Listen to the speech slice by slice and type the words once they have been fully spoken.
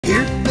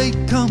Here they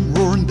come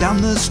roaring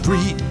down the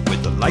street,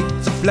 with the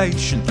lights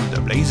flashing through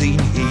the blazing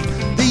heat.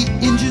 The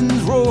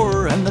engines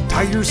roar and the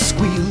tires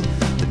squeal.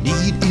 The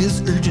need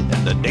is urgent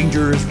and the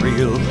danger is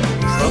real.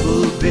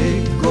 Trouble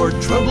big or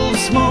trouble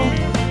small,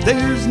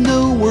 there's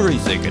no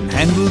worries, they can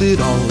handle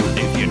it all. And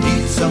if you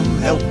need some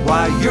help,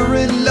 why, you're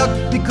in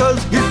luck,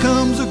 because here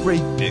comes a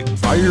great big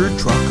fire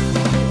truck.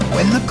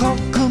 When the call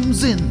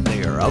comes in,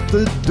 they are out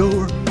the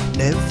door,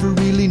 never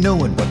really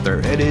knowing what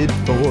they're headed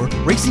for.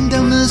 Racing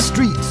down the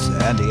streets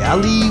and the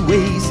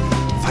alleyways,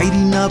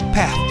 fighting a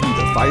path through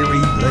the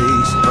fiery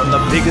blaze. From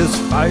the biggest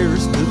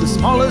fires to the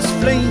smallest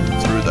flame,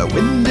 through the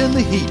wind and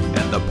the heat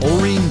and the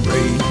pouring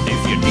rain.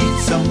 If you need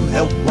some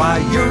help, why,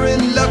 you're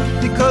in luck,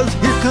 because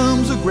here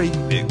comes a great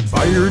big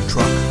fire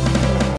truck.